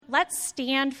let's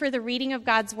stand for the reading of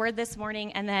God's word this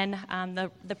morning and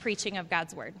then the preaching of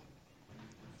God's word.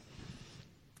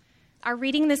 Our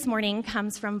reading this morning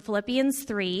comes from Philippians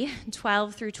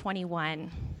 3:12 through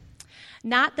 21.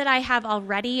 Not that I have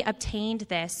already obtained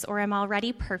this or am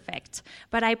already perfect,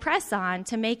 but I press on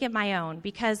to make it my own,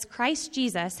 because Christ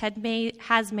Jesus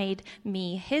has made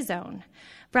me his own.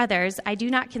 Brothers, I do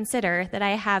not consider that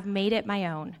I have made it my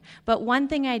own, but one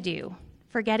thing I do,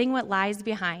 forgetting what lies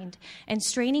behind and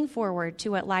straining forward to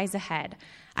what lies ahead,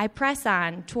 I press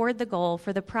on toward the goal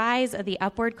for the prize of the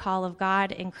upward call of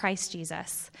God in Christ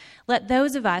Jesus. Let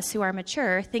those of us who are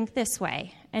mature think this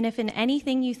way, and if in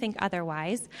anything you think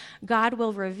otherwise, God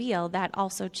will reveal that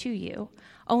also to you.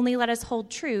 Only let us hold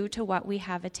true to what we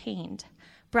have attained.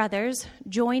 Brothers,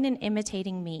 join in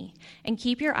imitating me, and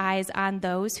keep your eyes on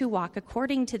those who walk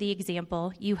according to the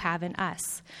example you have in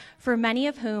us. For many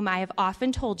of whom I have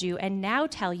often told you, and now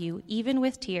tell you, even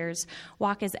with tears,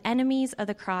 walk as enemies of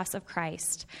the cross of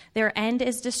Christ. Their end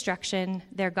is destruction,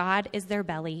 their God is their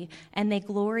belly, and they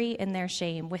glory in their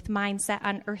shame, with minds set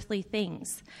on earthly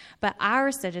things. But our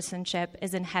citizenship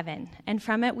is in heaven, and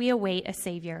from it we await a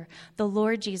Savior, the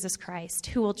Lord Jesus Christ,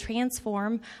 who will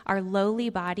transform our lowly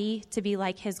body to be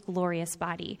like his glorious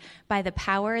body, by the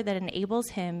power that enables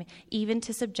him even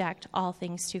to subject all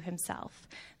things to himself.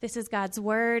 This is God's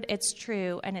word. It's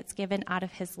true, and it's given out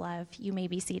of his love. You may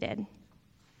be seated.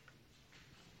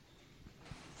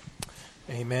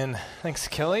 Amen. Thanks,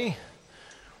 Kelly.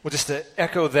 Well, just to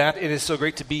echo that, it is so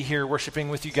great to be here worshiping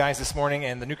with you guys this morning.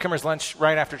 And the newcomers' lunch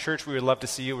right after church, we would love to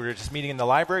see you. We were just meeting in the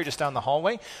library just down the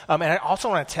hallway. And I also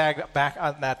want to tag back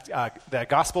on that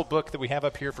gospel book that we have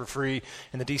up here for free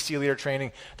in the DC Leader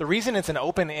Training. The reason it's an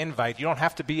open invite, you don't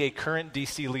have to be a current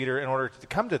DC leader in order to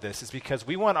come to this, is because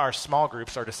we want our small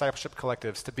groups, our discipleship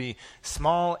collectives, to be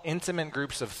small, intimate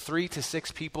groups of 3 to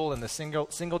 6 people in the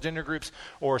single gender groups,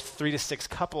 or 3 to 6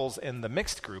 couples in the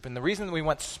mixed group. And the reason that we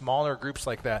want smaller groups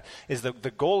like that is the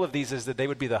goal of these is that they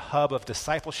would be the hub of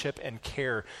discipleship and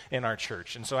care in our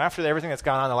church. And so after everything that's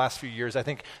gone on the last few years, I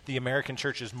think the American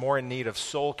church is more in need of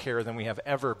soul care than we have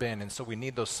ever been. And so we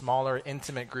need those smaller,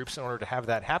 intimate groups in order to have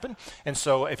that happen. And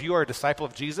so if you are a disciple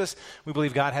of Jesus, we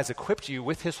believe God has equipped you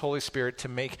with his Holy Spirit to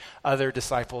make other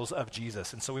disciples of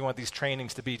Jesus. And so we want these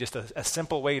trainings to be just a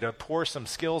simple way to pour some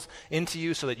skills into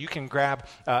you so that you can grab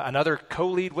another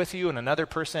co-lead with you and another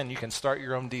person. You can start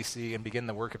your own DC and begin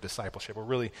the work of discipleship. We're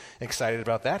really excited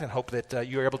about that and hope that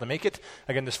you are able to make it.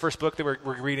 Again, this first book that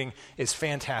we're reading is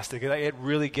fantastic. It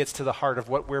really gets to the heart of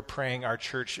what we're praying our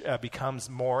church becomes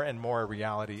more and more a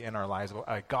reality in our lives,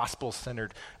 a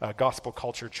gospel-centered, gospel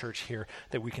culture church here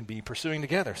that we can be pursuing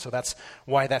together. So that's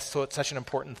why that's such an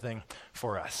important thing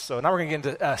for us. So now we're going to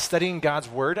get into studying God's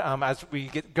Word. As we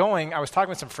get going, I was talking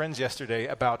with some friends yesterday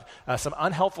about some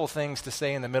unhelpful things to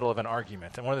say in the middle of an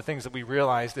argument. And one of the things that we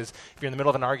realized is if you're in the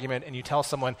middle of an argument and you tell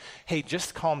someone, hey,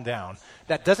 just calm down,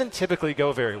 that doesn't typically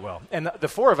go very well. And the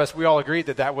four of us, we all agreed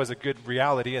that that was a good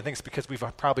reality. I think it's because we've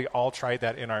probably all tried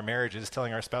that in our marriages,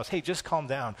 telling our spouse, hey, just calm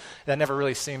down. That never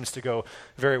really seems to go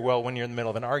very well when you're in the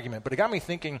middle of an argument. But it got me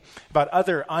thinking about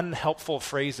other unhelpful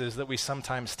phrases that we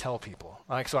sometimes tell people.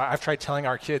 Like, so I've tried telling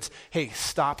our kids, hey,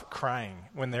 stop crying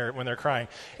when they're crying.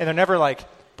 And they're never like,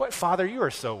 but Father, you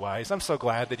are so wise. I'm so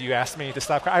glad that you asked me to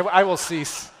stop crying. I will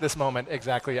cease this moment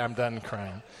exactly. I'm done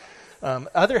crying.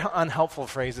 Other unhelpful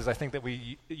phrases I think that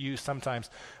we use sometimes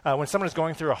when someone is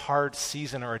going through a hard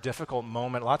season or a difficult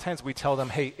moment, a lot of times we tell them,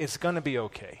 hey, it's going to be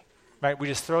okay, right? We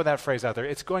just throw that phrase out there.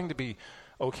 It's going to be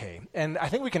okay. And I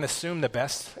think we can assume the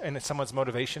best in someone's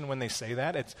motivation when they say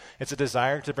that. It's a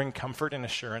desire to bring comfort and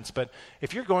assurance. But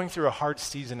if you're going through a hard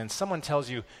season and someone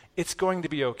tells you it's going to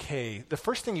be okay, the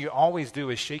first thing you always do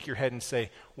is shake your head and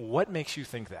say, what makes you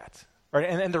think that? Right?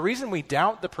 And the reason we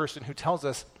doubt the person who tells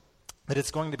us that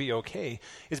it's going to be okay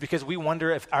is because we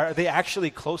wonder are they actually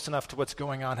close enough to what's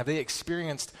going on? Have they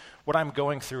experienced what I'm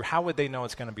going through? How would they know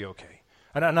it's going to be okay?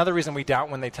 And another reason we doubt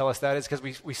when they tell us that is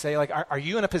because we say, like, are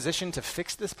you in a position to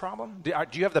fix this problem? Do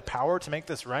you have the power to make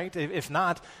this right? If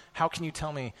not, how can you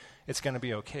tell me it's going to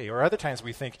be okay? Or other times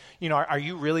we think, are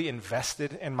you really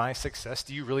invested in my success?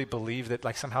 Do you really believe that,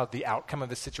 like, somehow the outcome of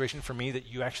this situation for me that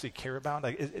you actually care about?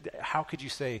 Like, how could you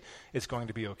say it's going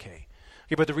to be okay?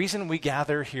 Okay, but the reason we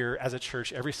gather here as a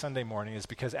church every Sunday morning is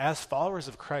because as followers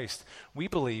of Christ, we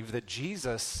believe that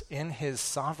Jesus, in his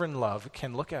sovereign love,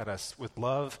 can look at us with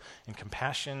love and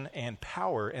compassion and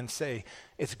power and say,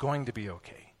 it's going to be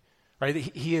okay. Right?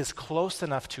 He is close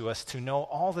enough to us to know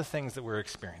all the things that we're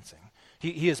experiencing.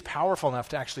 He is powerful enough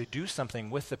to actually do something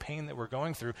with the pain that we're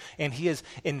going through, and he is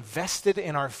invested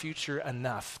in our future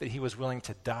enough that he was willing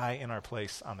to die in our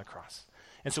place on the cross.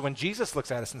 And so when Jesus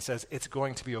looks at us and says, it's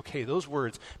going to be okay, those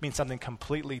words mean something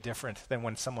completely different than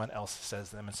when someone else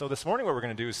says them. And so this morning what we're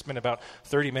going to do is spend about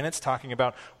 30 minutes talking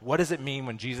about what does it mean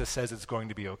when Jesus says it's going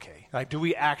to be okay? Like, do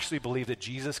we actually believe that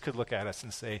Jesus could look at us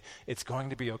and say, it's going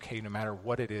to be okay no matter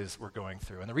what it is we're going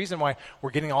through? And the reason why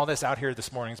we're getting all this out here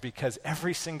this morning is because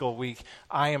every single week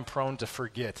I am prone to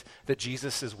forget that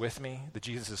Jesus is with me, that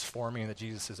Jesus is for me, and that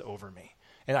Jesus is over me.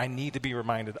 And I need to be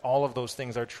reminded all of those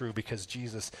things are true because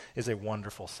Jesus is a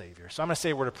wonderful Savior. So I'm going to say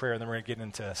a word of prayer, and then we're going to get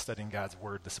into studying God's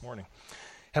Word this morning.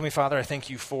 Heavenly Father, I thank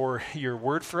you for your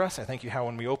word for us. I thank you how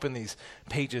when we open these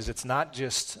pages, it's not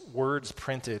just words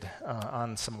printed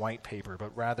on some white paper,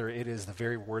 but rather it is the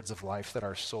very words of life that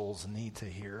our souls need to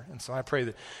hear. And so I pray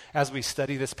that as we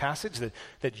study this passage,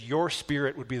 that your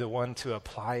Spirit would be the one to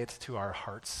apply it to our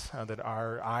hearts, that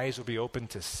our eyes would be open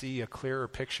to see a clearer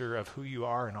picture of who you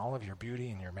are and all of your beauty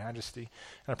and your majesty.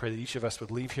 And I pray that each of us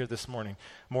would leave here this morning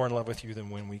more in love with you than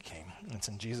when we came. And it's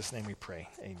in Jesus' name we pray.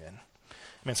 Amen.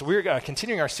 Amen. So we're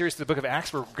continuing our series through the book of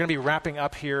Acts. We're going to be wrapping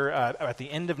up here at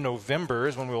the end of November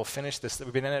is when we will finish this.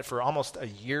 We've been in it for almost a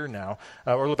year now,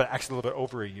 or a little bit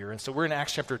over a year. And so we're in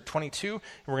Acts chapter 22, and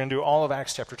we're going to do all of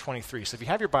Acts chapter 23. So if you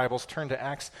have your Bibles, turn to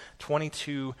Acts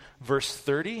 22, verse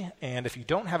 30. And if you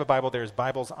don't have a Bible, there's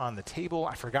Bibles on the table.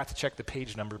 I forgot to check the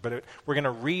page number, but we're going to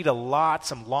read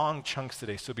some long chunks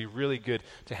today, so it'll be really good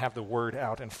to have the word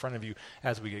out in front of you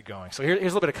as we get going. So here's a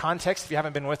little bit of context. If you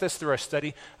haven't been with us through our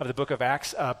study of the book of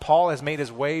Acts, Paul has made his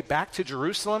way back to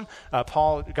Jerusalem.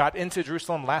 Paul got into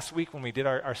Jerusalem last week when we did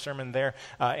our sermon there,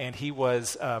 and he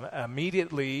was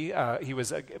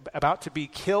about to be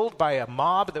killed by a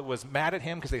mob that was mad at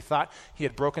him because they thought he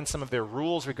had broken some of their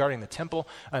rules regarding the temple,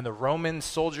 and the Roman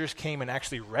soldiers came and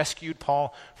actually rescued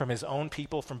Paul from his own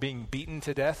people from being beaten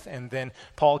to death. And then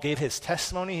Paul gave his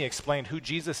testimony. He explained who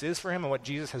Jesus is for him and what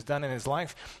Jesus has done in his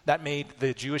life. That made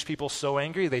the Jewish people so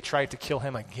angry they tried to kill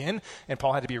him again, and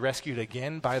Paul had to be rescued again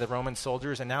by the Roman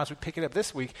soldiers. And now as we pick it up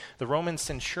this week, the Roman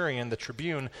centurion, the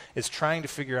tribune, is trying to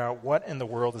figure out what in the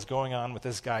world is going on with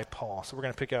this guy Paul. So we're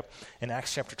going to pick up in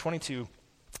Acts chapter 22,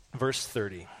 verse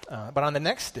 30. But on the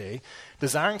next day,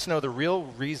 desiring to know the real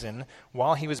reason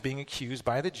while he was being accused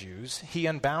by the Jews, he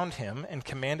unbound him and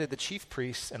commanded the chief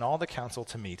priests and all the council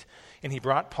to meet. And he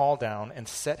brought Paul down and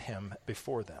set him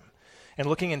before them. And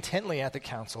looking intently at the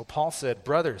council, Paul said,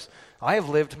 "Brothers, I have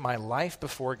lived my life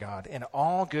before God in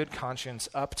all good conscience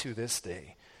up to this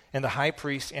day." And the high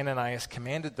priest Ananias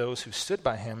commanded those who stood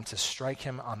by him to strike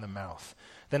him on the mouth.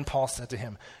 Then Paul said to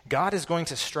him, "God is going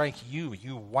to strike you,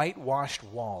 you whitewashed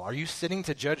wall. Are you sitting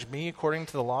to judge me according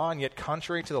to the law, and yet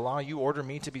contrary to the law you order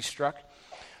me to be struck?"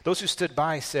 Those who stood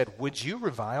by said, "Would you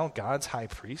revile God's high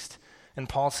priest?" And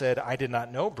Paul said, "I did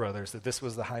not know, brothers, that this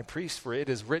was the high priest, for it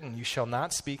is written, 'You shall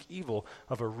not speak evil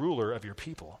of a ruler of your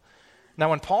people.'" Now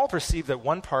when Paul perceived that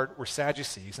one part were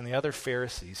Sadducees and the other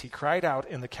Pharisees, he cried out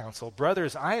in the council,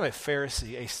 "Brothers, I am a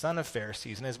Pharisee, a son of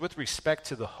Pharisees, and it is with respect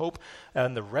to the hope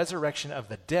and the resurrection of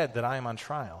the dead that I am on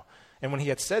trial." And when he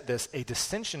had said this, a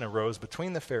dissension arose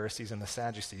between the Pharisees and the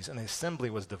Sadducees, and the assembly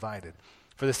was divided.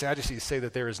 For the Sadducees say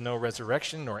that there is no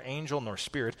resurrection, nor angel, nor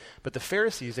spirit, but the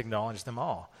Pharisees acknowledge them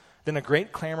all. Then a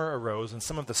great clamor arose, and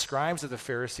some of the scribes of the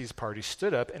Pharisees' party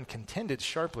stood up and contended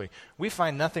sharply. "We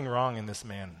find nothing wrong in this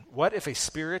man. What if a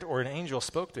spirit or an angel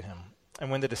spoke to him?" And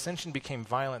when the dissension became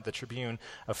violent, the tribune,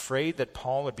 afraid that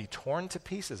Paul would be torn to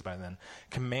pieces by then,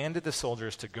 commanded the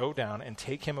soldiers to go down and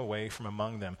take him away from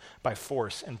among them by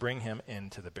force and bring him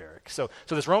into the barrack. So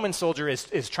this Roman soldier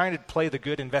is trying to play the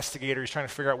good investigator. He's trying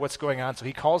to figure out what's going on. So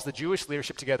he calls the Jewish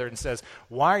leadership together and says,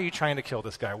 "Why are you trying to kill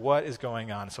this guy? What is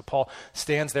going on?" So Paul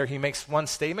stands there. He makes one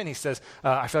statement. He says,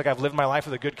 "I feel like I've lived my life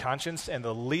with a good conscience." And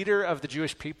the leader of the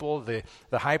Jewish people, the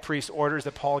high priest, orders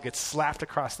that Paul gets slapped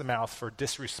across the mouth for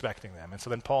disrespecting them. And so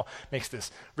then Paul makes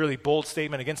this really bold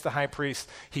statement against the high priest.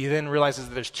 He then realizes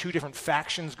that there's two different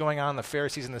factions going on, the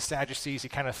Pharisees and the Sadducees. He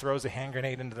kind of throws a hand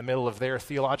grenade into the middle of their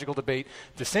theological debate.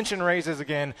 Dissension raises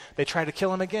again. They try to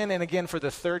kill him again and again. For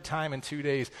the third time in 2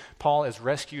 days, Paul is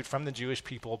rescued from the Jewish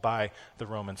people by the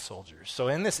Roman soldiers. So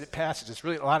in this passage, it's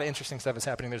really a lot of interesting stuff is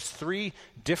happening. There's three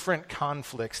different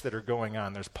conflicts that are going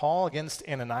on. There's Paul against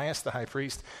Ananias, the high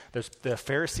priest. There's the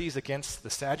Pharisees against the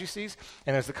Sadducees.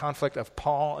 And there's the conflict of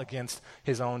Paul against against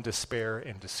his own despair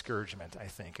and discouragement, I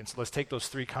think. And so let's take those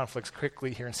three conflicts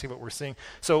quickly here and see what we're seeing.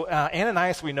 So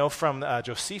Ananias, we know from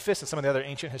Josephus and some of the other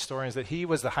ancient historians that he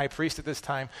was the high priest at this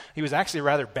time. He was actually a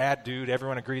rather bad dude.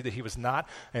 Everyone agreed that he was not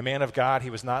a man of God. He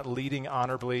was not leading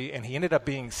honorably, and he ended up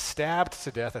being stabbed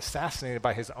to death, assassinated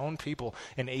by his own people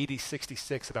in AD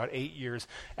 66, about 8 years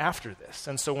after this.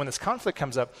 And so when this conflict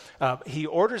comes up, he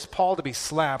orders Paul to be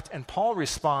slapped, and Paul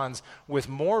responds with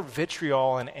more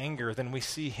vitriol and anger than we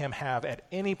see him have at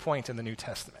any point in the New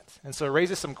Testament. And so it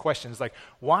raises some questions like,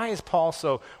 why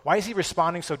is he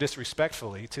responding so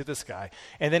disrespectfully to this guy?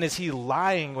 And then is he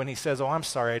lying when he says, oh, I'm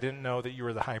sorry, I didn't know that you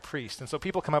were the high priest? And so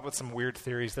people come up with some weird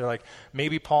theories. They're like,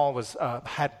 maybe Paul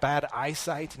had bad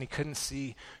eyesight and he couldn't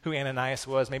see who Ananias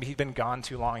was. Maybe he'd been gone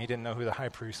too long. He didn't know who the high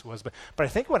priest was. But I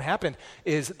think what happened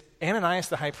is Ananias,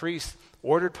 the high priest,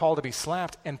 ordered Paul to be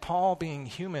slapped, and Paul, being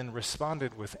human,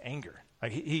 responded with anger.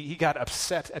 Like he got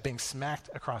upset at being smacked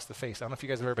across the face. I don't know if you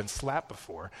guys have ever been slapped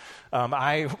before.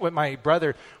 My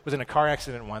brother was in a car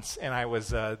accident once, and I was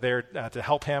there to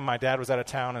help him. My dad was out of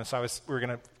town, and so we were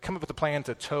going to come up with a plan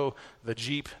to tow the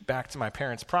Jeep back to my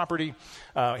parents' property.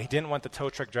 He didn't want the tow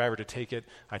truck driver to take it.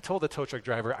 I told the tow truck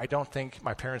driver, I don't think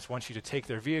my parents want you to take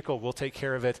their vehicle. We'll take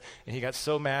care of it. And he got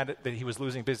so mad that he was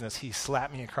losing business, he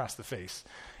slapped me across the face.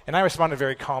 And I responded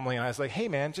very calmly, and I was like, hey,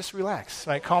 man, just relax.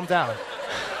 Right? Calm down.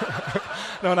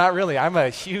 No, not really. I'm a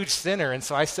huge sinner, and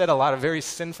so I said a lot of very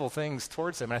sinful things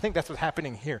towards him. And I think that's what's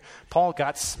happening here. Paul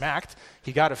got smacked.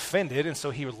 He got offended, and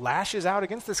so he lashes out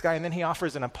against this guy, and then he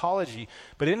offers an apology.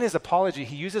 But in his apology,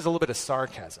 he uses a little bit of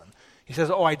sarcasm. He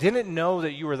says, oh, I didn't know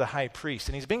that you were the high priest.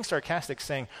 And he's being sarcastic,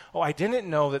 saying, oh, I didn't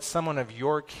know that someone of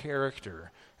your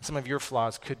character, some of your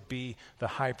flaws, could be the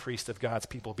high priest of God's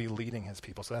people, be leading his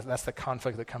people. So that's the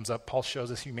conflict that comes up. Paul shows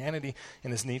his humanity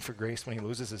and his need for grace when he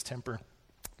loses his temper.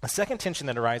 The second tension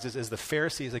that arises is the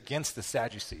Pharisees against the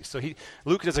Sadducees. So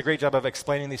Luke does a great job of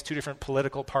explaining these two different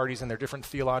political parties and their different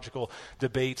theological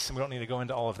debates, and we don't need to go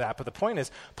into all of that. But the point is,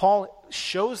 Paul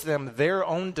shows them their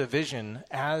own division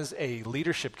as a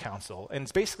leadership council, and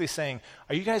it's basically saying,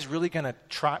 are you guys really going to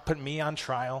put me on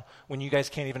trial when you guys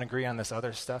can't even agree on this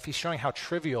other stuff? He's showing how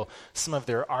trivial some of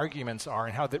their arguments are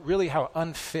and how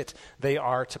unfit they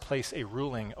are to place a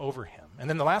ruling over him. And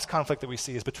then the last conflict that we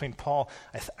see is between Paul.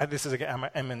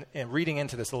 I'm reading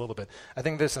into this a little bit. I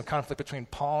think there's some conflict between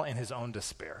Paul and his own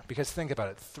despair. Because think about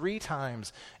it. 3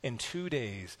 times in 2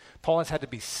 days, Paul has had to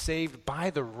be saved by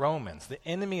the Romans. The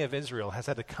enemy of Israel has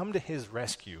had to come to his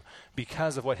rescue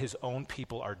because of what his own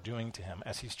people are doing to him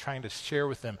as he's trying to share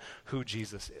with them who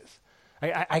Jesus is.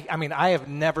 I mean, I have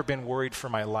never been worried for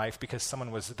my life because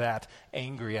someone was that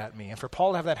angry at me. And for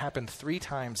Paul to have that happen 3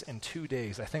 times in 2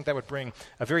 days, I think that would bring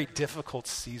a very difficult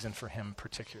season for him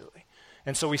particularly.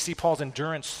 And so we see Paul's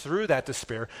endurance through that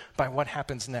despair by what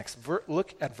happens next.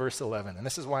 Look at verse 11. And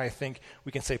this is why I think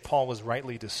we can say Paul was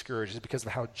rightly discouraged, is because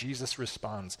of how Jesus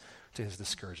responds to his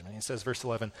discouragement. He says, verse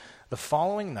 11, the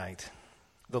following night,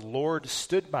 the Lord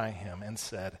stood by him and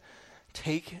said,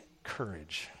 take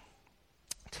courage.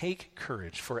 Take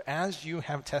courage, for as you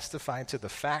have testified to the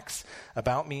facts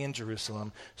about me in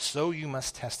Jerusalem, so you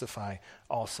must testify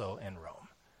also in Rome.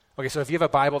 Okay, so if you have a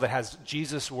Bible that has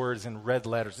Jesus' words in red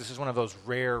letters, this is one of those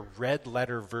rare red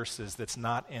letter verses that's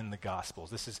not in the Gospels.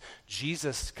 This is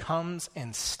Jesus comes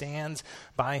and stands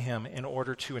by him in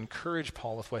order to encourage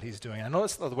Paul with what he's doing. I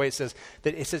notice the way it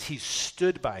says he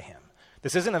stood by him.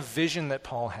 This isn't a vision that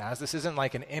Paul has. This isn't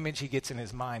like an image he gets in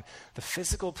his mind. The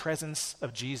physical presence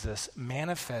of Jesus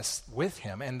manifests with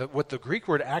him. And what the Greek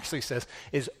word actually says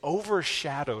is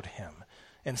overshadowed him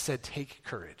and said, take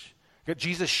courage.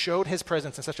 Jesus showed his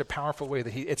presence in such a powerful way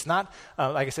that it's not,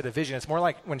 like I said, a vision. It's more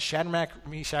like when Shadrach,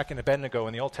 Meshach, and Abednego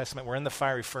in the Old Testament were in the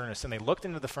fiery furnace, and they looked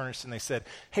into the furnace and they said,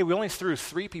 hey, we only threw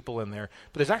 3 people in there,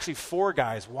 but there's actually 4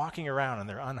 guys walking around and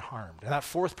they're unharmed. And that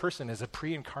 4th person is a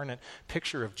pre-incarnate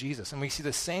picture of Jesus. And we see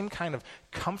the same kind of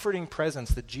comforting presence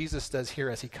that Jesus does here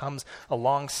as he comes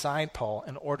alongside Paul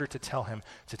in order to tell him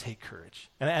to take courage.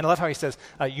 And I love how he says,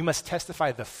 you must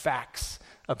testify the facts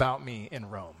about me in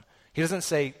Rome. He doesn't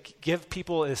say, give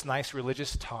people this nice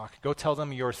religious talk. Go tell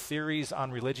them your theories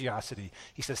on religiosity.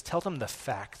 He says, tell them the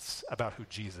facts about who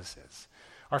Jesus is.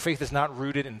 Our faith is not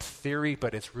rooted in theory,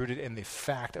 but it's rooted in the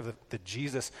fact of that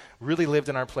Jesus really lived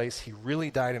in our place, he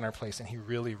really died in our place, and he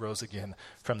really rose again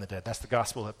from the dead. That's the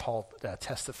gospel that Paul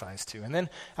testifies to. And then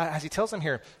as he tells them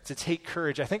here to take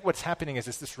courage, I think what's happening is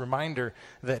this reminder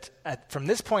that from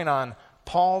this point on,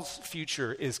 Paul's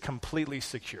future is completely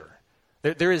secure.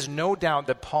 There is no doubt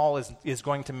that Paul is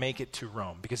going to make it to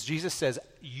Rome because Jesus says,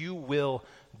 you will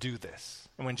do this.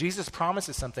 And when Jesus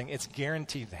promises something, it's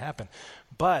guaranteed to happen.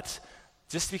 But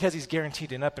just because he's guaranteed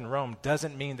to end up in Rome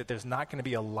doesn't mean that there's not going to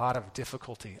be a lot of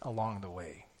difficulty along the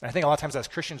way. And I think a lot of times as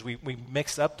Christians, we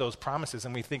mix up those promises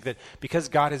and we think that because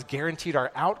God has guaranteed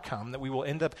our outcome, that we will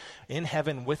end up in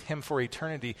heaven with him for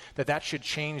eternity, that should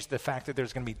change the fact that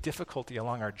there's going to be difficulty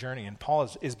along our journey. And Paul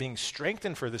is being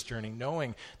strengthened for this journey,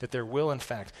 knowing that there will, in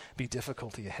fact, be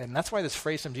difficulty ahead. And that's why this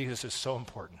phrase from Jesus is so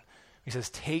important. He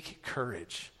says, take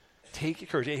courage. Take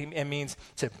courage. It means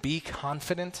to be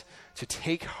confident, to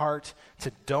take heart,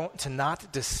 to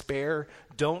not despair,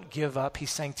 don't give up. He's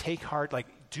saying, take heart, like,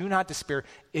 do not despair.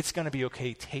 It's going to be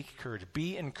okay. Take courage.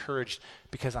 Be encouraged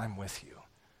because I'm with you.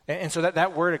 And so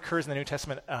that word occurs in the New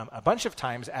Testament a bunch of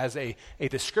times as a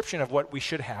description of what we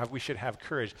should have. We should have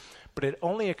courage. But it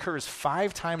only occurs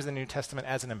 5 times in the New Testament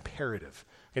as an imperative.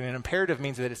 And an imperative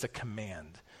means that it's a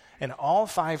command. And all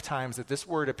 5 times that this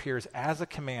word appears as a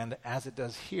command, as it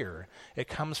does here, it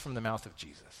comes from the mouth of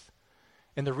Jesus.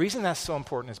 And the reason that's so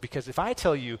important is because if I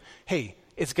tell you, hey,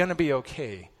 it's going to be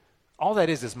okay, all that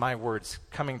is my words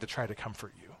coming to try to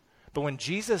comfort you. But when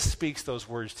Jesus speaks those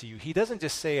words to you, he doesn't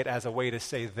just say it as a way to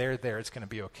say, there, it's going to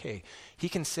be okay. He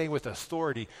can say with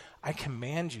authority, I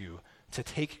command you to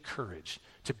take courage,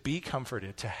 to be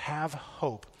comforted, to have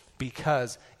hope,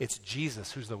 because it's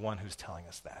Jesus who's the one who's telling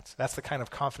us that. That's the kind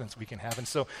of confidence we can have. And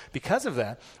so because of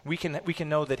that, we can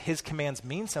know that his commands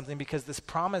mean something because this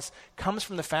promise comes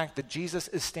from the fact that Jesus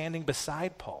is standing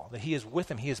beside Paul, that he is with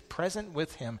him. He is present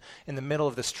with him in the middle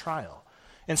of this trial.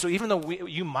 And so even though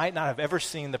you might not have ever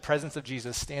seen the presence of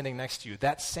Jesus standing next to you,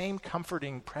 that same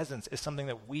comforting presence is something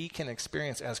that we can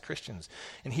experience as Christians.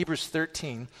 In Hebrews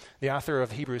 13, the author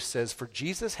of Hebrews says, for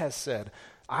Jesus has said,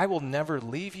 I will never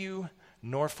leave you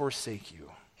nor forsake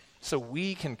you. So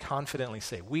we can confidently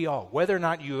say, we all, whether or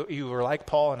not you are like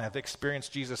Paul and have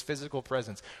experienced Jesus' physical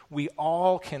presence, we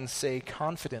all can say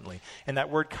confidently. And that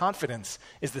word confidence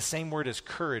is the same word as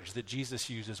courage that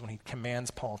Jesus uses when he commands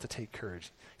Paul to take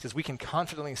courage. He says, we can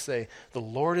confidently say, the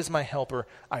Lord is my helper.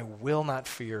 I will not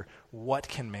fear. What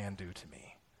can man do to me?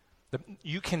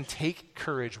 You can take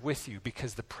courage with you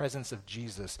because the presence of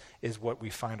Jesus is what we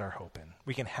find our hope in.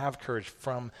 We can have courage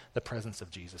from the presence of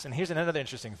Jesus. And here's another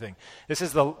interesting thing.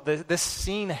 This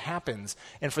scene happens,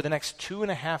 and for the next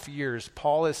 2.5 years,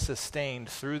 Paul is sustained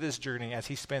through this journey as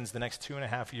he spends the next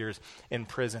 2.5 years in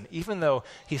prison, even though,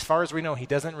 as far as we know, he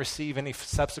doesn't receive any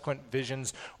subsequent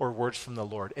visions or words from the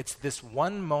Lord. It's this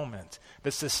one moment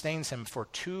that sustains him for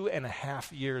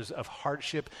 2.5 years of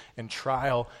hardship and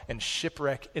trial and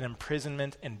shipwreck and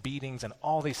imprisonment and beatings and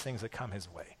all these things that come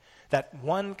his way. That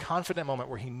one confident moment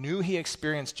where he knew he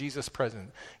experienced Jesus present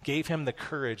gave him the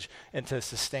courage and to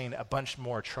sustain a bunch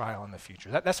more trial in the future.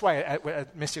 That's why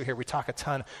at Missio here we talk a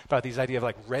ton about these idea of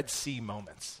like Red Sea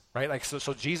moments, right? Like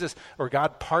so Jesus or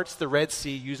God parts the Red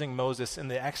Sea using Moses in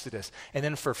the Exodus, and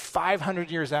then for 500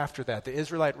 years after that, the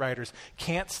Israelite writers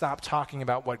can't stop talking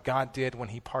about what God did when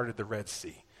he parted the Red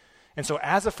Sea. And so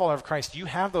as a follower of Christ, you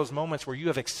have those moments where you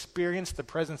have experienced the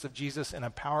presence of Jesus in a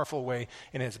powerful way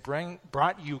and it's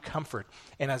brought you comfort.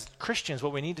 And as Christians,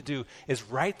 what we need to do is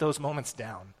write those moments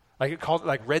down. Called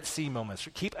Red Sea moments.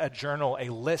 Keep a journal, a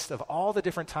list of all the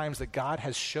different times that God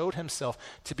has showed himself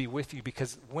to be with you,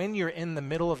 because when you're in the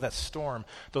middle of that storm,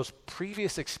 those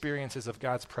previous experiences of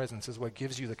God's presence is what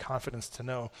gives you the confidence to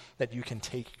know that you can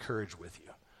take courage with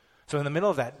you. So in the middle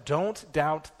of that, don't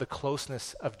doubt the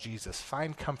closeness of Jesus.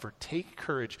 Find comfort. Take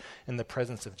courage in the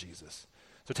presence of Jesus.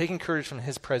 So taking courage from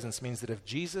his presence means that if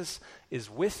Jesus is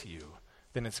with you,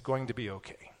 then it's going to be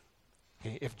okay.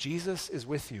 If Jesus is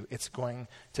with you, it's going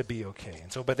to be okay.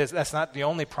 And so, but that's not the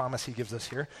only promise he gives us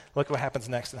here. Look what happens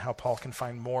next and how Paul can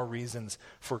find more reasons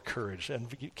for courage. And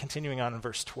continuing on in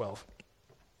verse 12.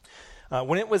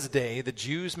 When it was day, the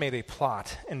Jews made a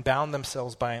plot and bound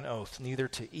themselves by an oath, neither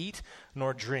to eat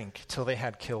nor drink till they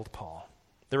had killed Paul.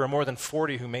 There were more than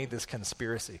 40 who made this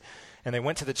conspiracy. And they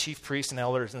went to the chief priests and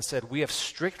elders and said, we have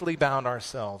strictly bound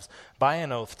ourselves by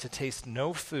an oath to taste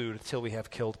no food till we have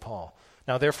killed Paul.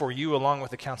 Now therefore you, along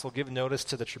with the council, give notice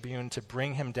to the tribune to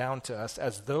bring him down to us,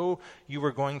 as though you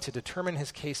were going to determine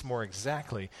his case more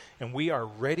exactly, and we are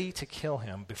ready to kill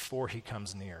him before he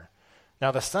comes near. Now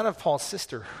the son of Paul's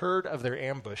sister heard of their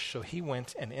ambush, so he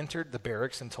went and entered the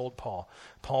barracks and told Paul.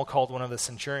 Paul called one of the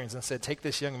centurions and said, take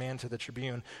this young man to the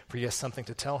tribune, for he has something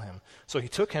to tell him. So he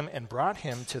took him and brought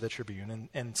him to the tribune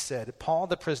and said, Paul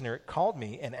the prisoner called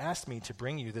me and asked me to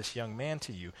bring you this young man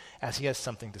to you, as he has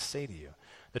something to say to you.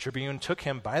 The tribune took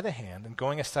him by the hand and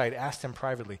going aside asked him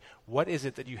privately, what is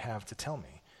it that you have to tell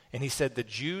me? And he said, the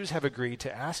Jews have agreed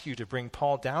to ask you to bring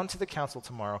Paul down to the council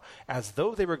tomorrow as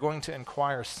though they were going to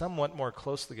inquire somewhat more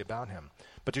closely about him.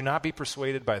 But do not be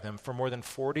persuaded by them, for more than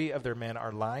 40 of their men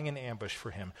are lying in ambush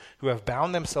for him, who have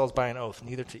bound themselves by an oath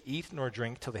neither to eat nor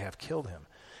drink till they have killed him.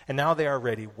 And now they are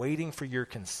ready, waiting for your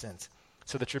consent.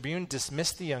 So the tribune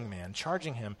dismissed the young man,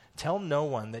 charging him, tell no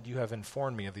one that you have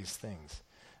informed me of these things.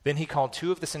 Then he called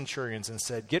 2 of the centurions and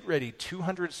said, get ready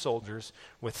 200 soldiers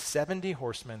with 70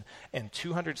 horsemen and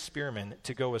 200 spearmen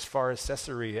to go as far as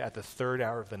Caesarea at the 3rd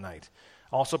hour of the night.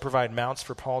 Also provide mounts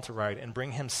for Paul to ride and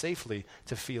bring him safely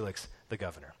to Felix the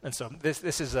governor. And so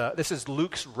this is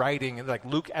Luke's writing, like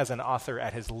Luke as an author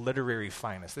at his literary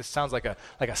finest. This sounds like a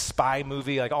spy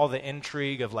movie, like all the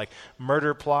intrigue of like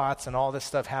murder plots and all this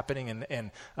stuff happening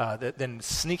and then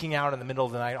sneaking out in the middle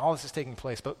of the night. All this is taking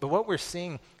place. But what we're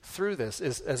seeing through this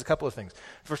is a couple of things.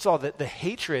 First of all, the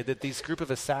hatred that these group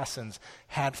of assassins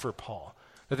had for Paul.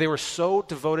 That they were so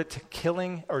devoted to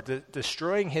killing or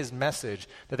destroying his message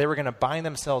that they were going to bind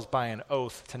themselves by an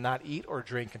oath to not eat or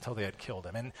drink until they had killed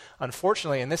him. And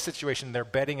unfortunately, in this situation, they're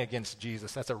betting against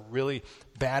Jesus. That's a really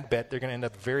bad bet. They're going to end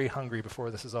up very hungry before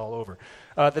this is all over.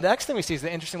 The next thing we see is the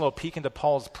interesting little peek into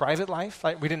Paul's private life.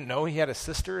 We didn't know he had a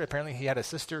sister. Apparently, he had a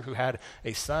sister who had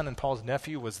a son, and Paul's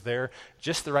nephew was there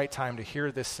just the right time to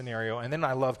hear this scenario. And then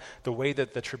I love the way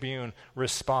that the Tribune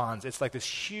responds. It's like this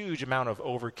huge amount of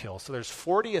overkill. So there's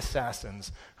 40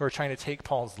 assassins who are trying to take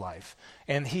Paul's life.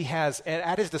 And he has,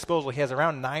 at his disposal, he has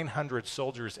around 900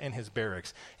 soldiers in his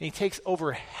barracks. And he takes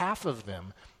over half of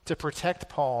them to protect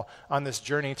Paul on this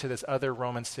journey to this other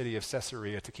Roman city of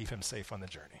Caesarea to keep him safe on the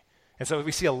journey. And so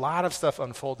we see a lot of stuff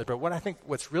unfolded. But what I think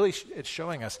what's really it's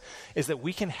showing us is that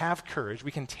we can have courage.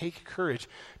 We can take courage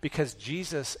because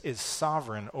Jesus is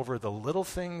sovereign over the little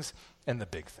things and the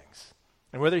big things.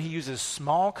 And whether he uses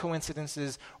small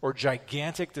coincidences or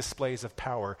gigantic displays of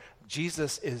power,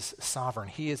 Jesus is sovereign.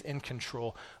 He is in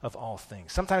control of all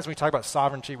things. Sometimes when we talk about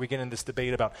sovereignty, we get in this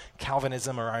debate about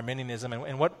Calvinism or Arminianism.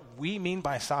 And what we mean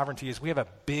by sovereignty is we have a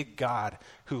big God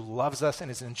who loves us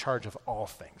and is in charge of all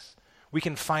things. We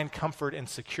can find comfort and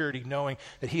security knowing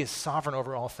that he is sovereign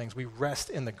over all things. We rest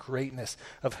in the greatness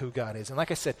of who God is. And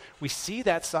like I said, we see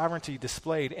that sovereignty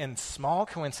displayed in small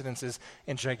coincidences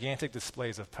and gigantic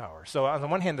displays of power. So on the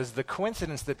one hand, there's the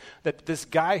coincidence that this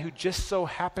guy who just so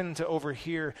happened to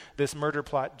overhear this murder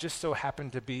plot just so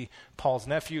happened to be Paul's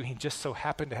nephew. He just so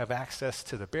happened to have access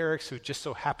to the barracks, who just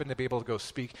so happened to be able to go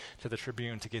speak to the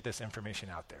Tribune to get this information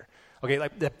out there. Okay,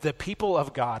 like the people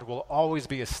of God will always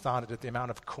be astonished at the amount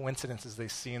of coincidences they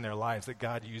see in their lives that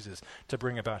God uses to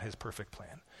bring about his perfect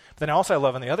plan. But then also I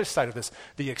love on the other side of this,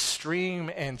 the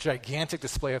extreme and gigantic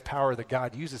display of power that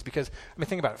God uses because,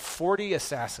 think about it, 40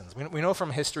 assassins. We know from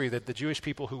history that the Jewish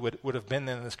people who would have been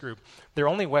in this group, their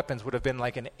only weapons would have been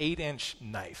like an 8-inch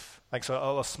knife, like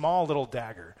so a small little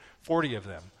dagger, 40 of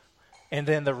them. And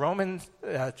then the Roman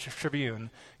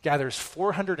Tribune gathers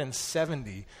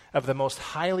 470 of the most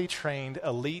highly trained,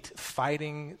 elite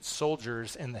fighting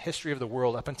soldiers in the history of the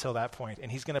world up until that point. And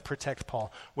he's going to protect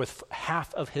Paul with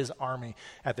half of his army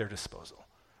at their disposal.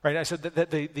 Right? So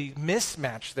the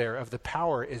mismatch there of the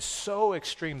power is so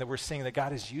extreme that we're seeing that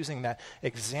God is using that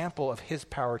example of his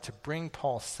power to bring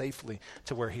Paul safely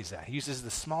to where he's at. He uses the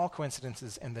small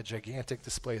coincidences and the gigantic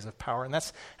displays of power, and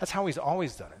that's how he's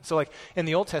always done it. So like in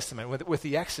the Old Testament, with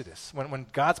the Exodus, when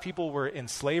God's people were in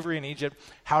slavery in Egypt,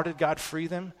 how did God free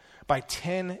them? By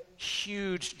 10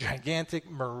 huge, gigantic,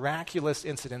 miraculous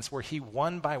incidents where he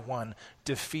one by one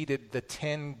defeated the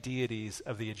 10 deities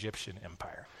of the Egyptian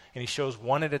empire. And he shows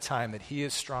one at a time that he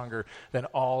is stronger than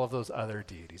all of those other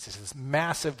deities. It's this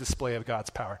massive display of God's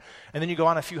power. And then you go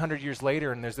on a few hundred years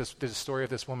later, and there's a story of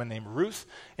this woman named Ruth.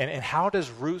 And how does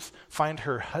Ruth find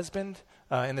her husband?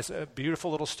 In this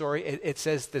beautiful little story, it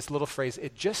says this little phrase,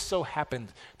 it just so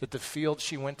happened that the field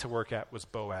she went to work at was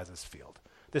Boaz's field.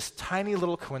 This tiny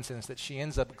little coincidence that she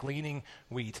ends up gleaning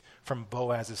wheat from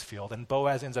Boaz's field. And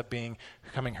Boaz ends up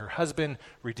becoming her husband,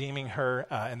 redeeming her,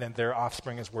 and then their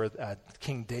offspring is where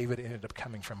King David ended up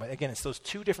coming from. But again, it's those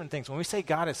two different things. When we say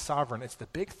God is sovereign, it's the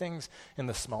big things and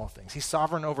the small things. He's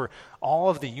sovereign over all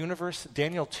of the universe.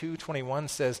 Daniel 2:21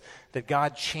 says that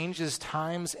God changes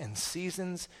times and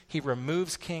seasons. He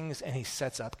removes kings and he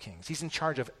sets up kings. He's in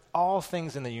charge of all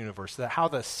things in the universe, how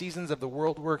the seasons of the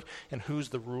world work and who's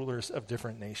the rulers of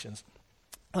different nations.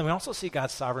 And we also see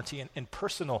God's sovereignty in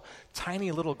personal,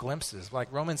 tiny little glimpses,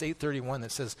 like Romans 8:31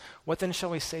 that says, what then shall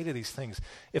we say to these things?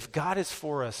 If God is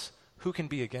for us, who can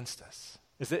be against us?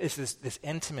 It's this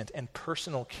intimate and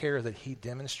personal care that he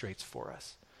demonstrates for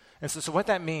us. And so what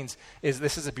that means is,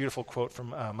 this is a beautiful quote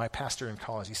from my pastor in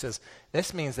college. He says,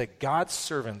 this means that God's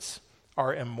servants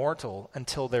are immortal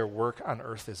until their work on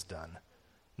earth is done.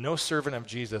 No servant of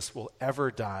Jesus will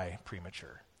ever die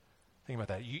premature. Think about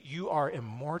that. You are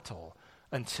immortal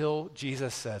until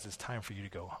Jesus says it's time for you to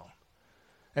go home.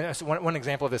 And so one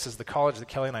example of this is the college that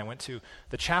Kelly and I went to.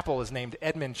 The chapel is named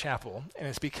Edmund Chapel, and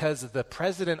it's because the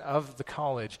president of the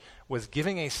college was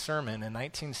giving a sermon in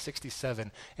 1967,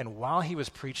 and while he was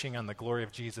preaching on the glory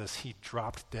of Jesus, he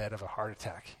dropped dead of a heart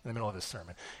attack in the middle of his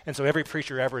sermon. And so every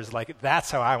preacher ever is like,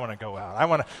 that's how I want to go out. I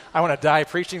want to die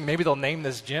preaching. Maybe they'll name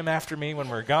this gym after me when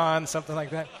we're gone, something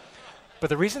like that. But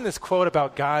the reason this quote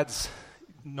about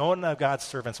no one of God's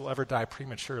servants will ever die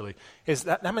prematurely is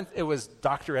that meant it was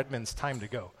Dr. Edmund's time to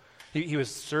go. He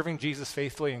was serving Jesus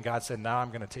faithfully, and God said, now I'm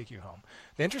going to take you home.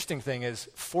 The interesting thing is,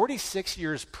 46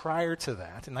 years prior to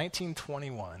that, in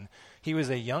 1921, he was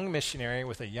a young missionary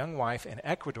with a young wife in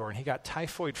Ecuador, and he got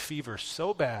typhoid fever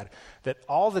so bad that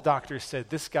all the doctors said,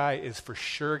 this guy is for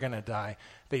sure going to die.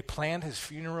 They planned his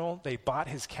funeral. They bought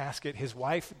his casket. His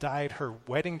wife dyed her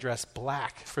wedding dress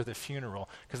black for the funeral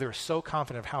because they were so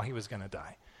confident of how he was going to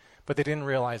die. But they didn't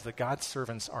realize that God's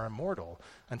servants are immortal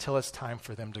until it's time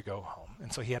for them to go home.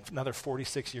 And so he had another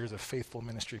 46 years of faithful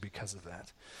ministry because of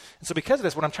that. And so because of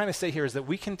this, what I'm trying to say here is that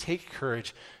we can take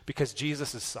courage because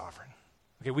Jesus is sovereign.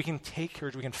 Okay, we can take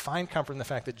courage, we can find comfort in the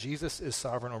fact that Jesus is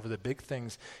sovereign over the big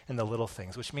things and the little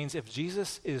things, which means if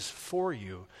Jesus is for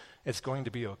you, it's going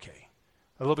to be okay.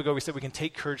 A little bit ago we said we can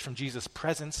take courage from Jesus'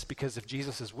 presence because if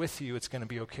Jesus is with you, it's going to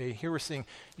be okay. Here we're saying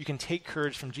you can take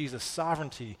courage from Jesus'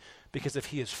 sovereignty because if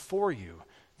he is for you,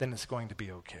 then it's going to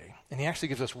be okay. And he actually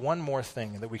gives us one more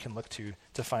thing that we can look to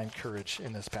find courage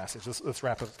in this passage. Let's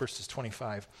wrap up verses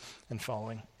 25 and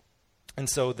following. And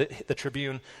so the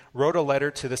Tribune wrote a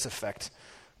letter to this effect.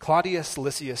 Claudius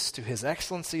Lysias, to His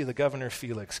Excellency the Governor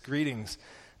Felix, greetings.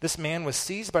 This man was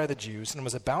seized by the Jews and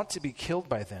was about to be killed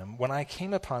by them when I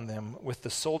came upon them with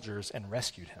the soldiers and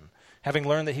rescued him. Having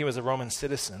learned that he was a Roman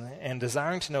citizen and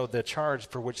desiring to know the charge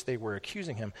for which they were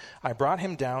accusing him, I brought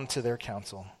him down to their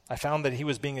council. I found that he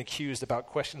was being accused about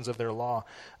questions of their law,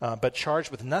 but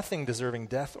charged with nothing deserving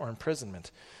death or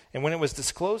imprisonment. And when it was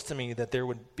disclosed to me that there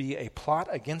would be a plot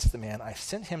against the man, I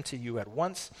sent him to you at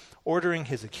once, ordering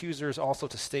his accusers also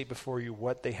to state before you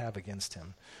what they have against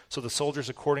him. So the soldiers,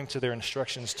 according to their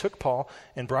instructions, took Paul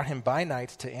and brought him by night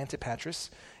to Antipatris,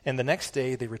 and the next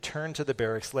day they returned to the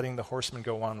barracks, letting the horsemen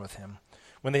go on with him.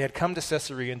 When they had come to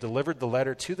Caesarea and delivered the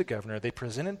letter to the governor, they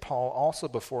presented Paul also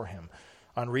before him.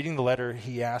 On reading the letter,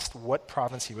 he asked what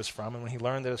province he was from, and when he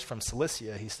learned that it was from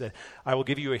Cilicia, he said, I will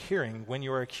give you a hearing when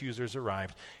your accusers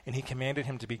arrived. And he commanded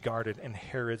him to be guarded in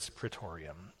Herod's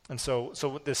praetorium. And so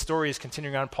this story is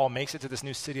continuing on. Paul makes it to this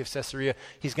new city of Caesarea.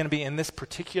 He's going to be in this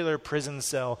particular prison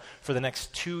cell for the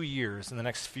next 2 years. In the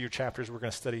next few chapters we're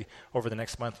going to study over the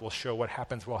next month, we'll show what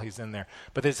happens while he's in there.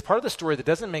 But it's part of the story that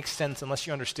doesn't make sense unless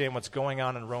you understand what's going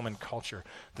on in Roman culture.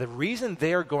 The reason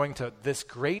they're going to this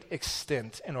great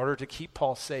extent in order to keep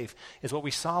Paul safe is what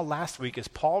we saw last week is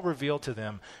Paul revealed to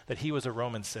them that he was a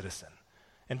Roman citizen.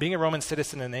 And being a Roman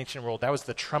citizen in the ancient world, that was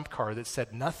the trump card that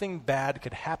said nothing bad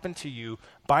could happen to you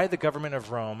by the government of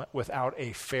Rome without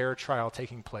a fair trial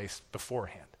taking place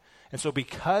beforehand. And so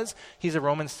because he's a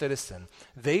Roman citizen,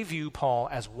 they view Paul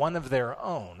as one of their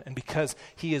own. And because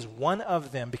he is one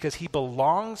of them, because he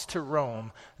belongs to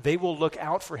Rome, they will look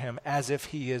out for him as if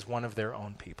he is one of their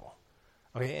own people.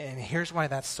 Okay, and here's why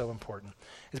that's so important,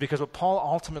 is because what Paul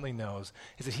ultimately knows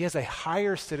is that he has a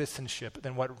higher citizenship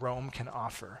than what Rome can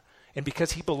offer. And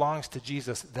because he belongs to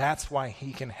Jesus, that's why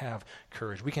he can have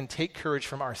courage. We can take courage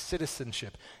from our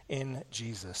citizenship in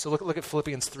Jesus. So look at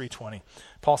Philippians 3:20.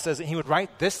 Paul says that he would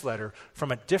write this letter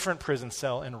from a different prison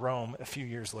cell in Rome a few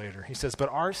years later. He says, but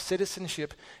our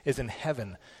citizenship is in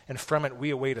heaven, and from it we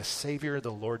await a Savior, the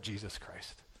Lord Jesus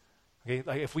Christ. Okay,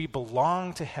 like if we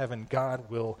belong to heaven, God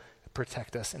will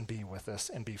protect us and be with us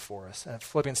and be for us.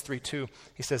 Philippians 3:2,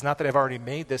 he says, not that I've already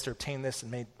made this or obtained this and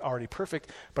made already perfect,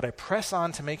 but I press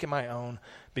on to make it my own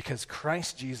because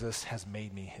Christ Jesus has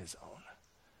made me his own.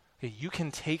 Okay, you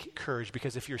can take courage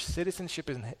because if your citizenship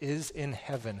is in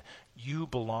heaven, you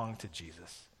belong to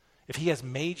Jesus. If he has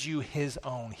made you his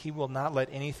own, he will not let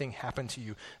anything happen to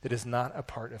you that is not a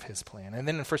part of his plan. And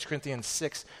then in 1 Corinthians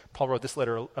 6, Paul wrote this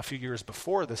letter a few years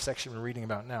before the section we're reading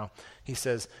about now. He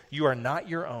says, you are not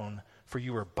your own, for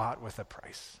you were bought with a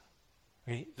price.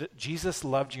 Okay? Jesus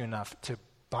loved you enough to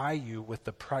buy you with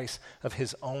the price of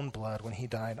his own blood when he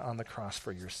died on the cross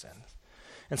for your sins.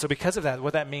 And so because of that,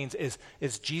 what that means is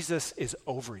Jesus is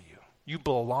over you. You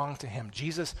belong to him.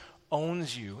 Jesus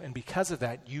owns you, and because of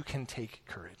that, you can take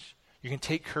courage. You can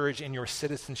take courage in your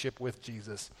citizenship with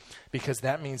Jesus because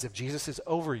that means if Jesus is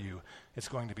over you, it's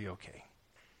going to be okay.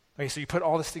 Okay, so you put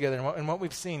all this together, and what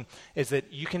we've seen is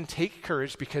that you can take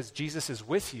courage because Jesus is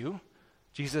with you,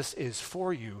 Jesus is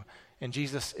for you, and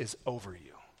Jesus is over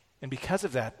you. And because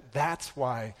of that, that's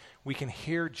why we can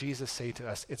hear Jesus say to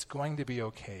us, it's going to be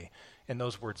okay, and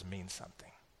those words mean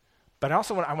something. But I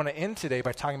want to end today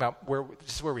by talking about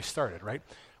this is where we started, right?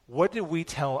 What do we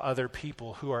tell other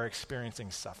people who are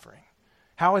experiencing suffering?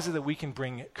 How is it that we can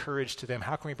bring courage to them?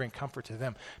 How can we bring comfort to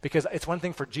them? Because it's one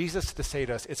thing for Jesus to say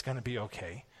to us, it's going to be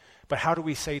okay. But how do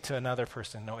we say to another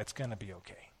person, no, it's going to be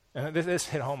okay? And this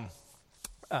hit home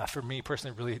for me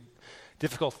personally really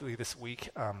difficultly this week.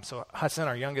 So Hudson,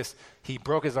 our youngest, he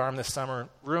broke his arm this summer,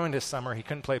 ruined his summer. He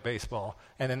couldn't play baseball.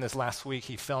 And then this last week,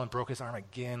 he fell and broke his arm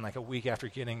again, like a week after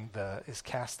getting his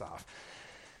cast off.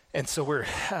 And so we're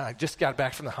just got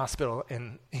back from the hospital,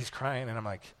 and he's crying, and I'm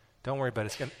like, don't worry,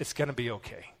 but it's gonna be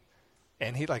okay.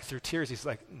 And he, like, through tears, he's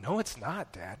like, no, it's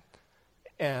not, Dad.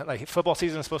 And, like, football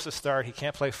season is supposed to start. He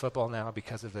can't play football now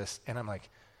because of this. And I'm like,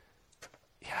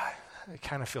 yeah, it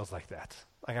kind of feels like that.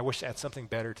 Like, I wish I had something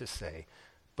better to say.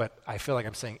 But I feel like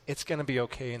I'm saying, it's going to be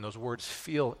okay, and those words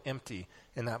feel empty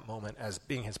in that moment as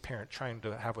being his parent, trying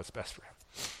to have what's best for him.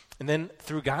 And then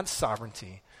through God's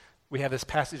sovereignty, we have this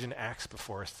passage in Acts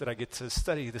before us that I get to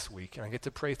study this week, and I get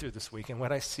to pray through this week. And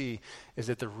what I see is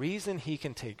that the reason he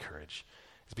can take courage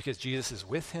is because Jesus is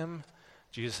with him,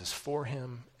 Jesus is for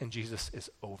him, and Jesus is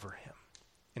over him.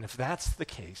 And if that's the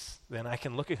case, then I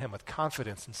can look at him with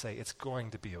confidence and say, it's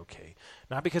going to be okay.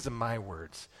 Not because of my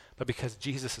words, but because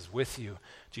Jesus is with you,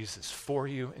 Jesus is for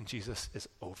you, and Jesus is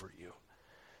over you.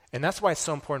 And that's why it's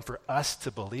so important for us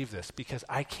to believe this, because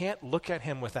I can't look at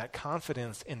him with that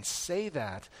confidence and say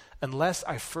that unless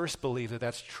I first believe that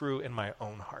that's true in my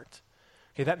own heart.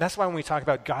 Okay, that's why when we talk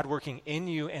about God working in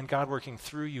you and God working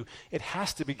through you, it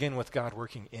has to begin with God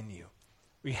working in you.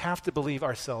 We have to believe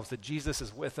ourselves that Jesus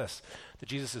is with us, that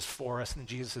Jesus is for us, and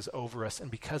Jesus is over us. And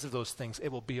because of those things, it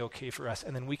will be okay for us.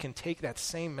 And then we can take that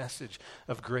same message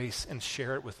of grace and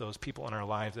share it with those people in our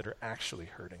lives that are actually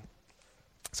hurting.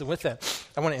 So with that,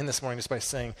 I want to end this morning just by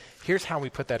saying, here's how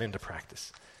we put that into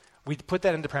practice. We put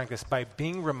that into practice by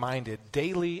being reminded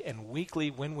daily and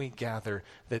weekly when we gather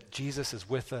that Jesus is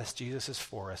with us, Jesus is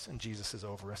for us, and Jesus is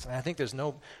over us. And I think there's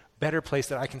no better place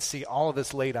that I can see all of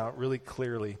this laid out really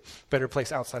clearly, better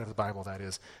place outside of the Bible, that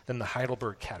is, than the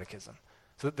Heidelberg Catechism.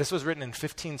 So this was written in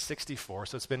 1564,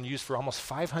 so it's been used for almost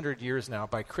 500 years now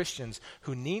by Christians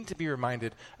who need to be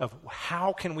reminded of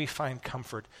how can we find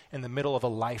comfort in the middle of a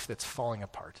life that's falling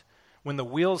apart. When the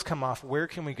wheels come off, where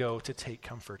can we go to take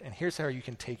comfort? And here's how you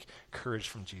can take courage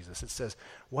from Jesus. It says,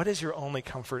 what is your only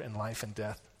comfort in life and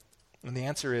death? And the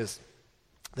answer is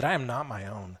that I am not my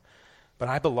own, but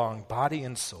I belong body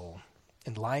and soul,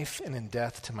 in life and in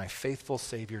death, to my faithful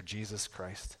Savior, Jesus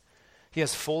Christ. He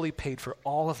has fully paid for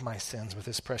all of my sins with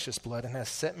his precious blood and has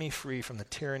set me free from the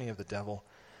tyranny of the devil.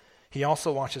 He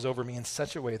also watches over me in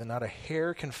such a way that not a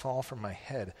hair can fall from my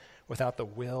head without the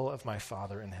will of my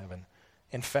Father in heaven.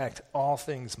 In fact, all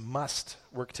things must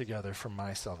work together for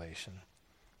my salvation.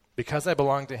 Because I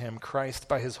belong to him, Christ,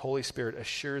 by his Holy Spirit,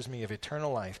 assures me of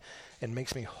eternal life and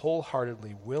makes me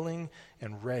wholeheartedly willing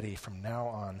and ready from now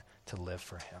on to live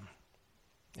for him.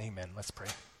 Amen. Let's pray.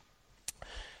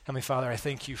 Heavenly Father, I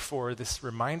thank you for this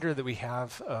reminder that we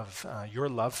have of your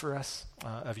love for us,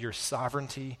 of your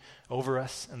sovereignty over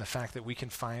us, and the fact that we can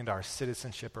find our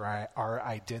citizenship or our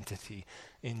identity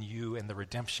in you and the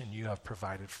redemption you have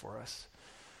provided for us.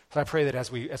 So I pray that as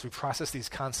we process these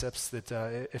concepts, that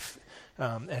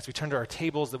as we turn to our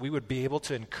tables, that we would be able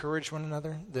to encourage one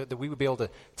another, that we would be able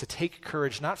to take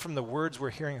courage, not from the words we're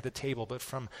hearing at the table, but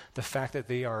from the fact that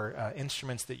they are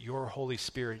instruments that your Holy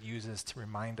Spirit uses to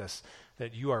remind us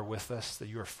that you are with us, that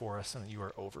you are for us, and that you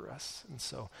are over us. And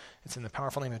so it's in the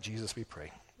powerful name of Jesus we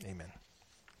pray. Amen.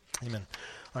 Amen.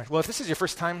 All right. Well, if this is your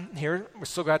first time here, we're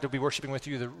so glad to be worshiping with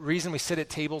you. The reason we sit at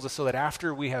tables is so that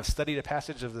after we have studied a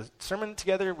passage of the sermon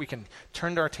together, we can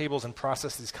turn to our tables and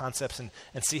process these concepts and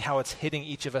see how it's hitting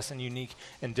each of us in unique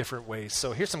and different ways.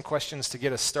 So here's some questions to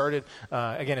get us started.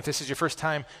 Again, if this is your first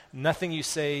time, nothing you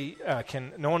say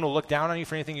no one will look down on you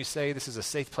for anything you say. This is a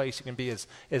safe place. You can be as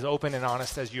open and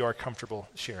honest as you are comfortable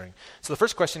sharing. So the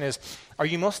first question is, are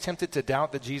you most tempted to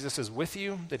doubt that Jesus is with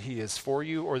you, that he is for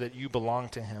you, or that you belong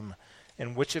to him?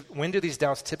 And when do these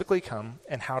doubts typically come,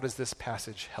 and how does this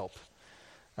passage help?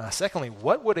 Secondly,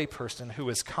 what would a person who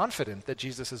is confident that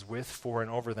Jesus is with, for, and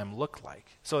over them look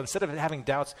like? So instead of having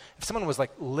doubts, if someone was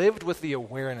like lived with the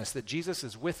awareness that Jesus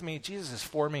is with me, Jesus is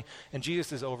for me, and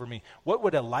Jesus is over me, what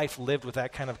would a life lived with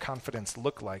that kind of confidence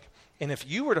look like? And if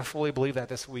you were to fully believe that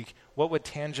this week, what would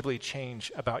tangibly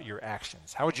change about your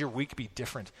actions? How would your week be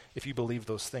different if you believed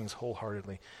those things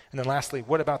wholeheartedly? And then lastly,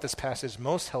 what about this passage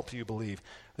most helps you believe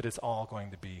that it's all going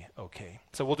to be okay?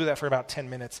 So we'll do that for about 10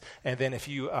 minutes. And then if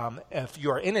you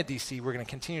are in a DC, we're going to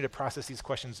continue to process these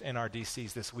questions in our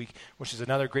DCs this week, which is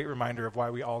another great reminder of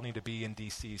why we all need to be in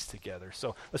DCs together.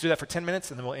 So let's do that for 10 minutes,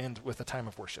 and then we'll end with a time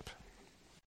of worship.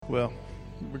 Well,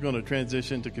 we're going to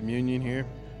transition to communion here.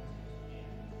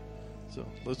 So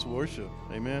let's worship.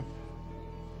 Amen.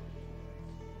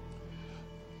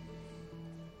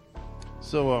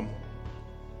 So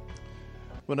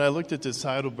when I looked at this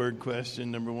Heidelberg question,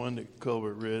 number one, that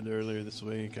Colbert read earlier this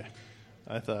week,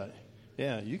 I thought,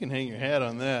 yeah, you can hang your hat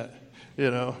on that,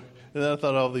 And I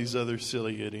thought all these other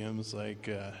silly idioms like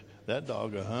that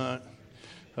dog a hunt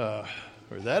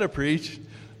or that a preach.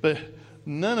 But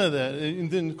none of that.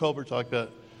 And then Colbert talked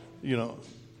about,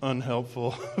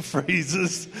 unhelpful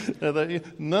phrases.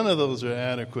 None of those are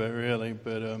adequate, really,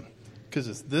 but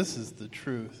because this is the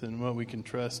truth, and what we can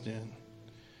trust in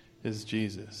is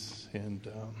Jesus. And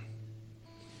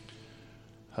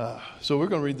so we're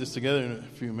going to read this together in a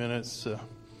few minutes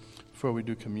before we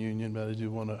do communion, but I do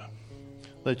want to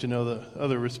let you know the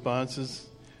other responses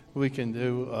we can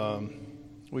do.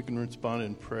 We can respond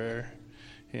in prayer,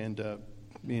 and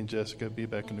me and Jessica be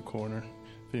back in the corner.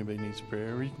 If anybody needs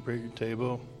prayer, or you can pray at your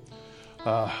table.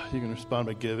 You can respond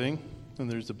by giving,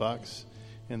 and there's a box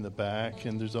in the back,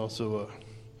 and there's also a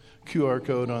QR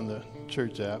code on the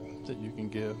church app that you can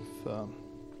give.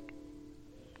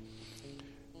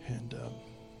 And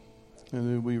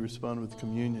then we respond with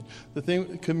communion.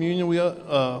 Communion,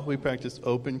 we practice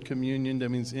open communion. That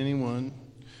means anyone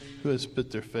who has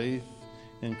put their faith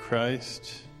in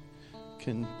Christ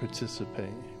can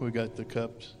participate. We got the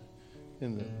cups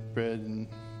and the bread and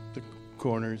the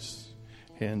corners,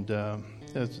 and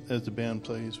as the band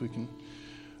plays, we can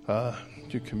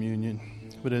do communion.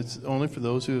 But it's only for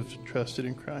those who have trusted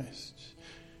in Christ,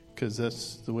 because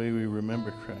that's the way we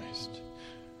remember Christ.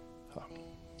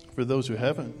 For those who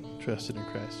haven't trusted in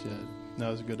Christ yet, now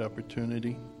is a good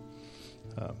opportunity.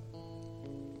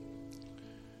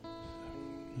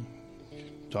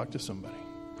 Talk to somebody,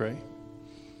 pray.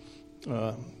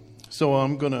 So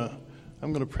I'm gonna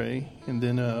pray, and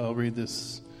then I'll read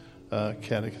this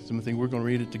catechism thing. We're going to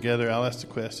read it together. I'll ask the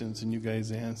questions, and you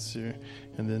guys answer,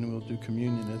 and then we'll do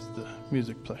communion as the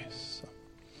music plays.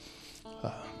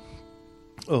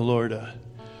 Oh Lord,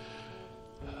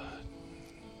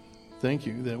 thank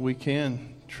you that we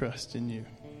can trust in you,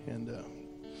 and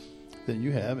that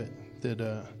you have it,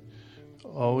 that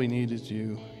all we need is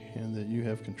you, and that you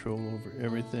have control over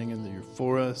everything, and that you're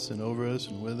for us and over us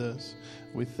and with us.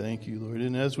 We thank you, Lord.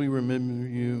 And as we remember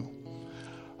you,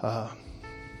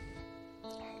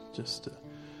 just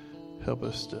help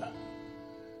us to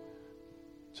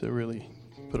really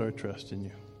put our trust in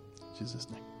you. In Jesus'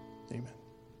 name, amen.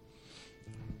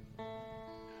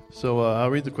 So I'll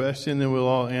read the question, and we'll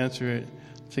all answer it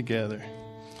together.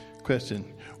 Question: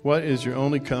 what is your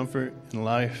only comfort in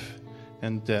life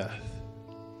and death?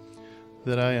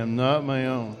 That I am not my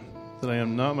own,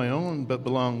 but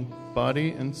belong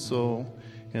body and soul,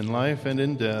 in life and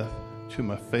in death, to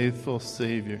my faithful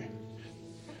Savior.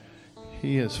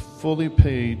 He has fully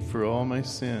paid for all my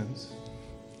sins,